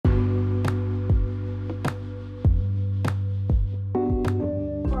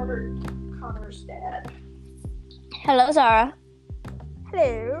Hello, Zara.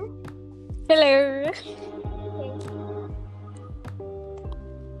 Hello. Hello.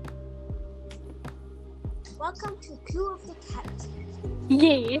 Welcome to Clue of the Cat.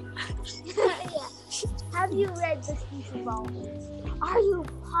 Yeah. Yeah. Have you read the Speech of Volumes? Are you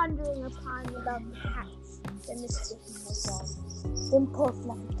pondering upon about the cats, the mysteries of them poor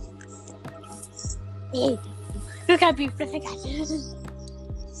fluffy cats? Yeah. Look at me, fluffy cat.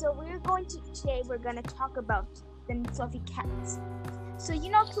 So today we're going to talk about the fluffy cats. So you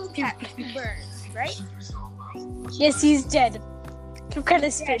know Clue Cat burned, right? Yes, he's dead. Some kind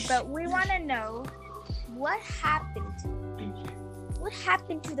of fish. But we want to know what happened. What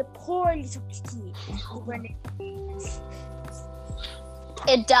happened to the poor little kitty?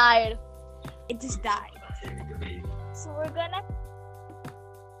 It died. It just died. So we're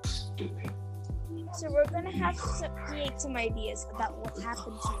gonna have to create some ideas about what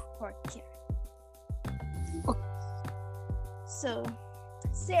happened to the poor cat. So,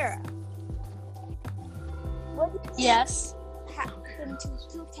 Sarah, what do you Yes. think happened to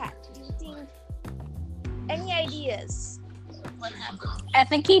Clue Cat? Do you think any ideas? What happened? I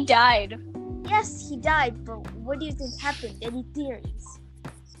think he died. Yes, he died, but what do you think happened? Any theories?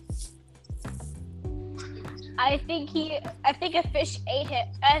 I think a fish ate him.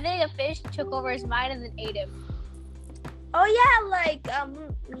 I think a fish took over his mind and then ate him. Oh yeah, like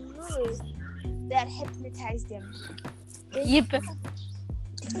Lulu that hypnotized him. Yep. The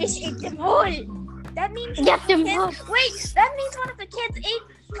fish ate them whole. That means Get them whole. Wait, that means one of the kids ate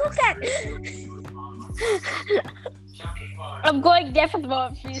Clue Cat. I'm going deaf at the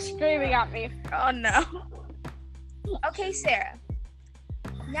moment. She's screaming at me. Oh no. Okay, Sarah.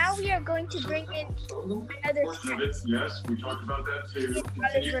 Now we are going to bring in another cat. Yes, we talked about that too.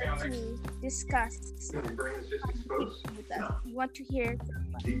 Oliver to discuss with us. We want to hear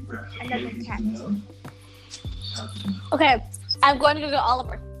another cat. Okay, I'm going to go to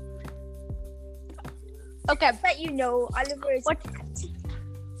Oliver. Okay. But you know, Oliver is What? a cat.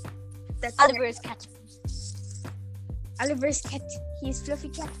 That's Oliver is cat. Oliver is cat. He is fluffy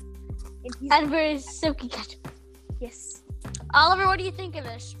cat. And he's Oliver is silky cat. yes. Oliver, what do you think of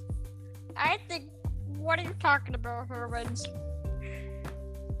this? I think. What are you talking about, Hermans?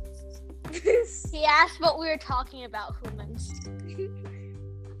 He asked what we were talking about, humans.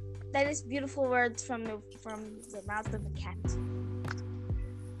 That is beautiful words from the mouth of a cat.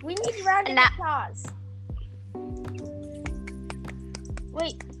 We need round of applause.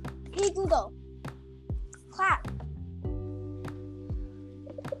 Wait, hey Google, clap.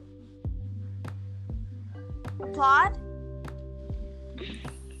 Applaud.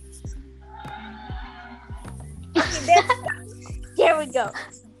 Okay, there we go.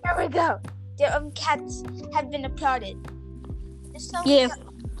 There we go. The cats have been applauded. Yeah.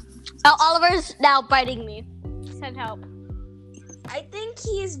 Oh, Oliver's now biting me. Send help. I think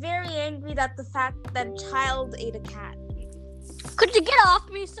he is very angry at the fact that a child ate a cat. Could you get off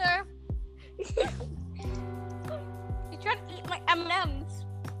me, sir? You're trying to eat my M&Ms.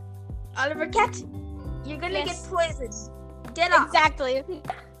 Oliver Cat, you're gonna Yes. get poisoned. Get off. Exactly.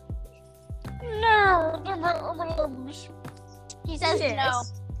 No, the M&Ms. He says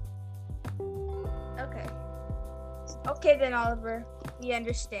Yes. no. Okay. Okay then, Oliver. We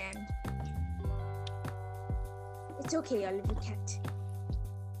understand. It's okay, Oliver Cat.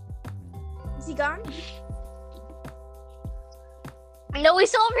 Is he gone? No, he's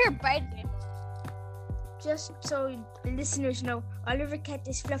still over here biting me. Just so the listeners know, Oliver Cat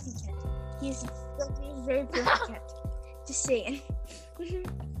is Fluffy Cat. He is very fluffy cat. Just saying.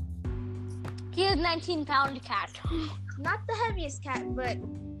 He is a 19-pound cat. Not the heaviest cat, but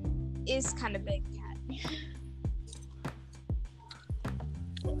is kind of big cat.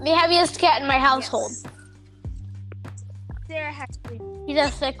 The heaviest cat in my household. Yes. Sarah has to. He's a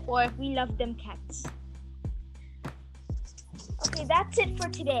thick boy. We love them cats. Okay, that's it for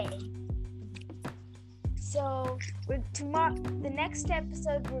today. So the next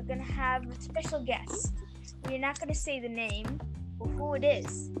episode we're gonna have a special guest. We're not gonna say the name or who it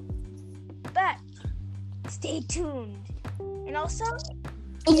is, but stay tuned. And also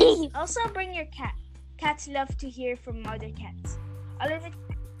bring your cat. Cats love to hear from other cats.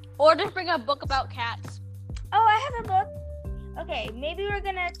 Or just bring a book about cats. Oh, I have a book. Okay, maybe we're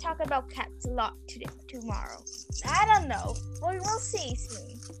gonna talk about cats a lot tomorrow. I don't know. We'll see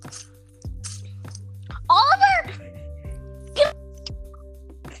soon. Oliver!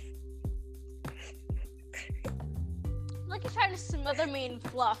 Like he's trying to smother me in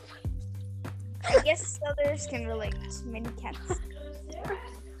fluff. I guess others can relate. Many cats.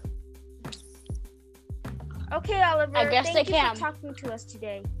 Okay, Oliver. I guess thank they you can. for talking to us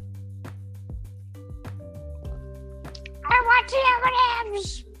today.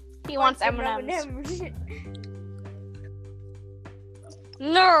 He wants some M&Ms. M&Ms.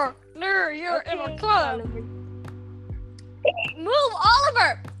 No, you're in a Okay, club. Move,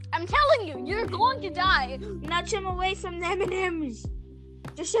 Oliver! I'm telling you, you're going to die. Nudge him away from the M&Ms.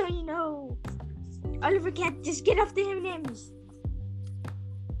 Just so you know. Oliver Cat, just get off the M&Ms.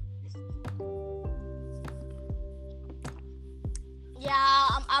 Yeah,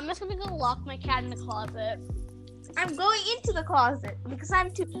 I'm just gonna go lock my cat in the closet. I'm going into the closet because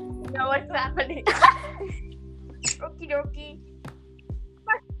I'm too know what's happening. Okie dokie.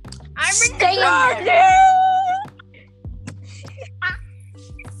 I'm in Stay in the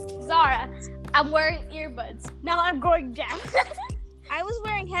closet. Zara, I'm wearing earbuds. Now I'm going down. I was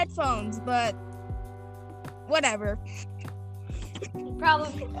wearing headphones, but whatever.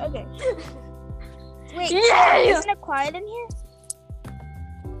 Probably. Okay. Wait, Yeah. isn't it quiet in here?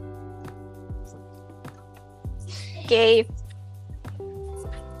 Gay.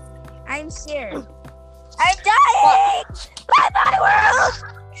 I'm scared. I'm dying! Bye bye world!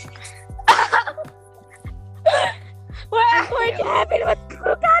 What's Going to happen with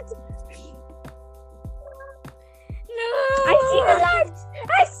Pukat? No. I see the lights!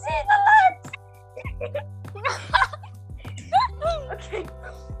 I see the lights! Okay.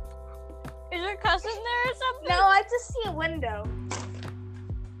 Is your cousin there or something? No, I just see a window.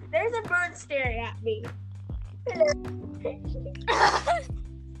 There's a bird staring at me.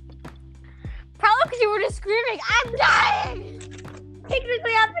 Probably because you were just screaming, I'm dying!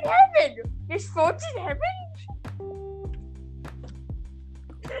 Technically, I'm in heaven. There's folks in heaven.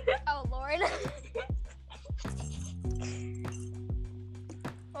 Oh, Lord.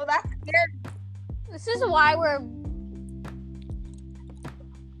 Well, that's scary. This is why we're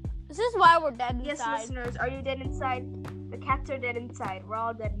dead Yes, inside. listeners, are you dead inside? The cats are dead inside. We're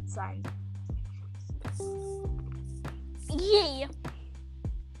all dead inside. Yeah.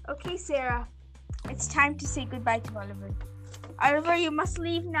 Okay, Sarah. It's time to say goodbye to Oliver. Oliver, you must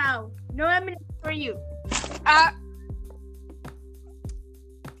leave now. No M&Ms for you.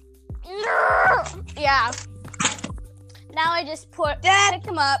 Yeah. Now I just pick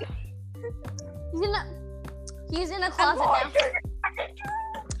him up. He's in a closet now.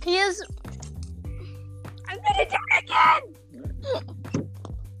 He is. I'm gonna die again.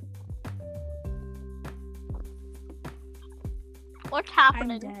 What's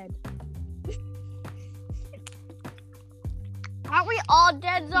happening? dead. Aren't we all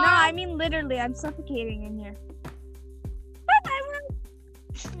dead, Zara? No, I mean literally. I'm suffocating in here.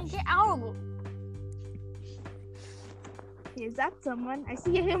 Get out. Is that someone? I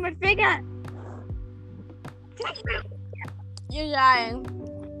see a human figure. You're dying.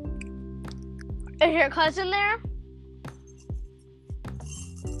 Is your cousin there?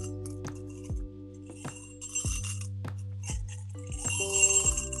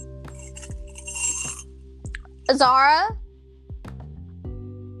 Zara?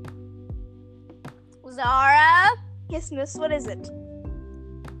 Zara? Yes, miss. What is it?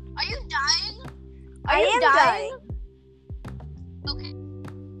 Are you dying? I you am dying? dying.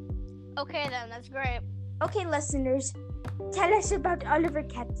 Okay then, that's great. Okay, listeners. Tell us about Oliver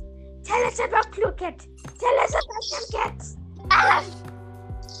Cat. Tell us about Clue Cat. Tell us about some cats.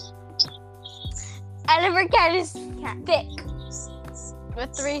 Oliver Cat is thick.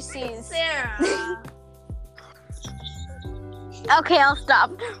 With 3 C's. Sarah. Okay, I'll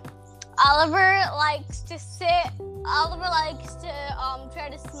stop. Oliver likes to sit. Oliver likes to try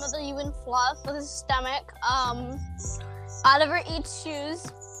to smother you in fluff with his stomach. Oliver eats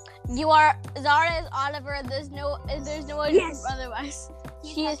shoes. Zara is Oliver. There's no other Yes. otherwise.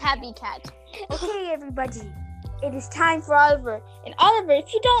 She is Happy Cat. Okay, everybody. It is time for Oliver. And Oliver,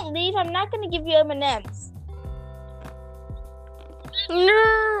 if you don't leave, I'm not going to give you M&Ms.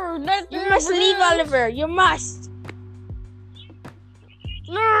 No, You must leave, Oliver. You must.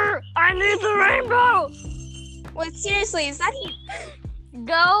 No, I need the rainbow. Wait, seriously, is that he?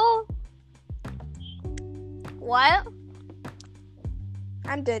 Go. What?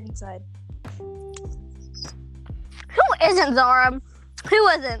 I'm dead inside. Who isn't, Zara? Who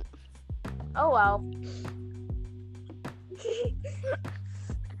isn't? Oh, well.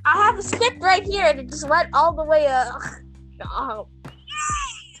 I have a script right here and it just went all the way up. Oh.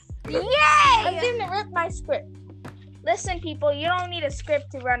 I Yay! didn't rip my script. Listen, people, you don't need a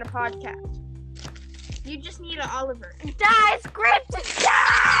script to run a podcast. You just need an Oliver. Die, script!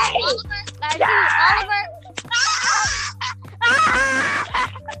 Die! Oliver!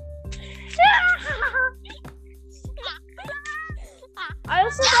 I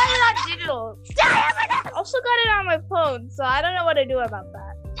also got it on digital. I also got it on my phone, so I don't know what to do about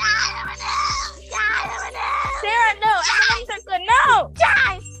that. Sarah, no, M&Ms are good. No!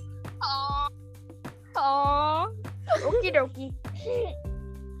 Aww. Okie dokie.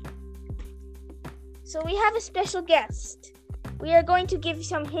 So we have a special guest. We are going to give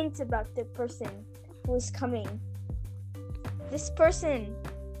some hints about the person who is coming. This person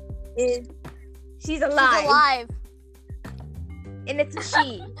is... She's alive. She's alive. And it's a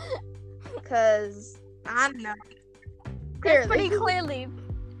she. Because I'm not. That's pretty clearly.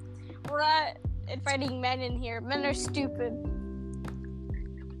 We're not inviting men in here. Men are stupid.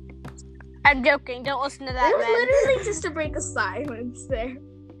 I'm joking. Don't listen to that, It was man. literally just to break a silence there.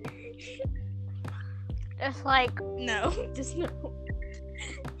 It's like, No, just no.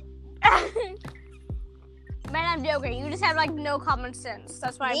 man, I'm joking. You just have like no common sense.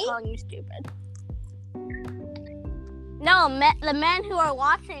 That's why Me? I'm calling you stupid. No, the men who are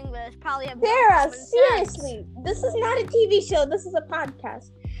watching this probably have no Sarah, common sense. seriously, this is not a TV show. This is a podcast,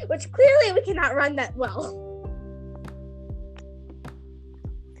 which clearly we cannot run that well.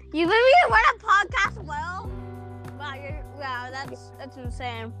 You literally run a podcast well? Wow, that's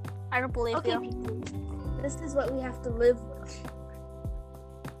insane. I don't believe Okay, you. people, this is what we have to live with.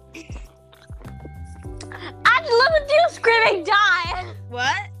 I'd live with you screaming die.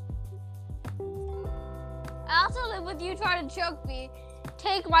 What? I also live with you trying to choke me,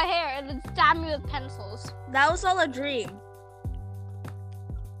 take my hair, and then stab me with pencils. That was all a dream.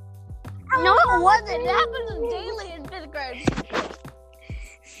 No, it wasn't. It happens daily in 5th grade.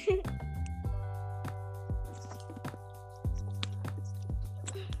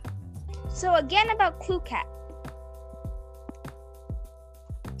 So again about Clue Cat.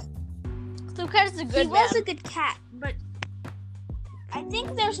 Lucas is a good He was man. a good cat, but I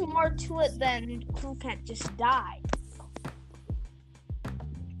think there's more to it than Clue Cat just died.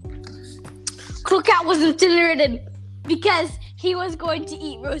 Cool Cat was incinerated because he was going to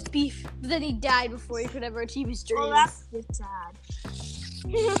eat roast beef, but then he died before he could ever achieve his dreams. Oh, that's a bit sad.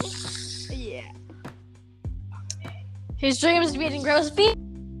 Yeah. His dream is to be eating roast beef.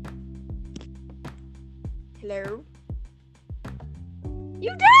 Hello?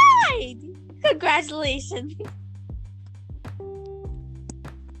 You died! Congratulations.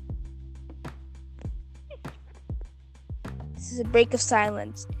 This is a break of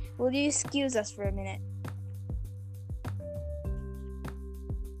silence. Will you excuse us for a minute?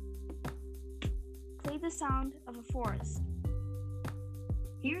 Play the sound of a forest.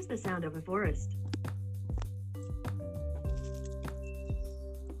 Here's the sound of a forest.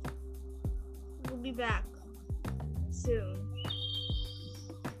 We'll be back soon.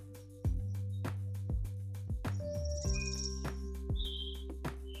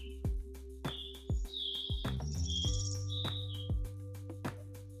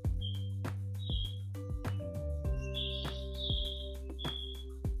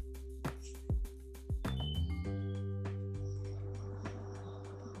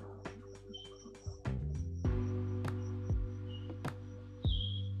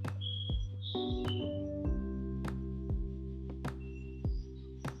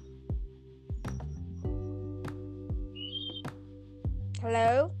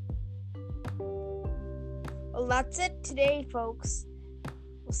 Hello? Well, that's it today, folks.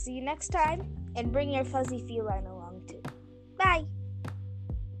 We'll see you next time, and bring your fuzzy feline